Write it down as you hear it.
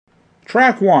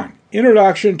Track 1,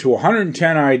 Introduction to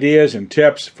 110 Ideas and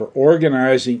Tips for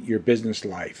Organizing Your Business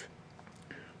Life.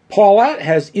 Paulette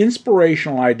has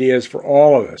inspirational ideas for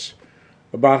all of us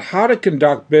about how to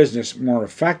conduct business more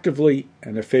effectively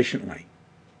and efficiently.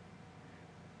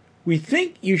 We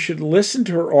think you should listen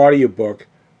to her audiobook,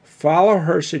 follow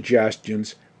her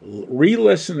suggestions,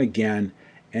 re-listen again,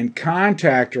 and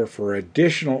contact her for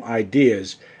additional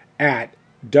ideas at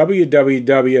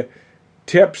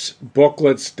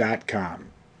www.tipsbooklets.com.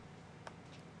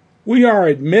 We are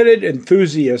admitted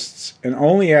enthusiasts and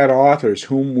only add authors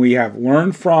whom we have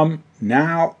learned from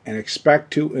now and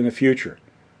expect to in the future.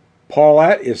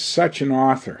 Paulette is such an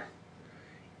author.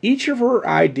 Each of her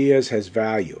ideas has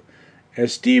value.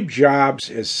 As Steve Jobs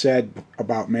has said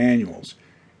about manuals,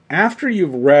 after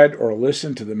you've read or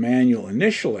listened to the manual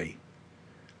initially,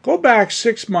 go back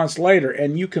 6 months later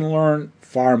and you can learn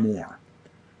far more.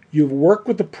 You've worked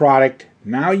with the product,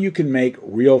 now you can make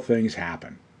real things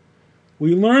happen.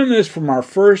 We learned this from our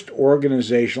first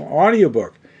organizational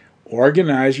audiobook,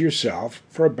 Organize Yourself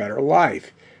for a Better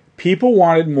Life. People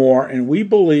wanted more, and we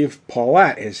believe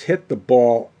Paulette has hit the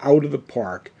ball out of the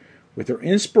park with her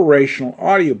inspirational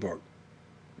audiobook.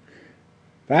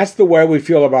 That's the way we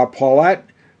feel about Paulette.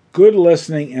 Good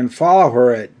listening, and follow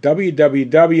her at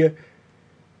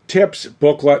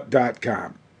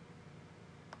www.tipsbooklet.com.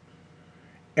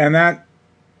 And that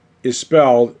is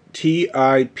spelled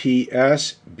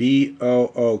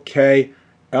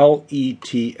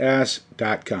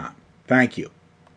TIPSBOOKLETS.com. Thank you.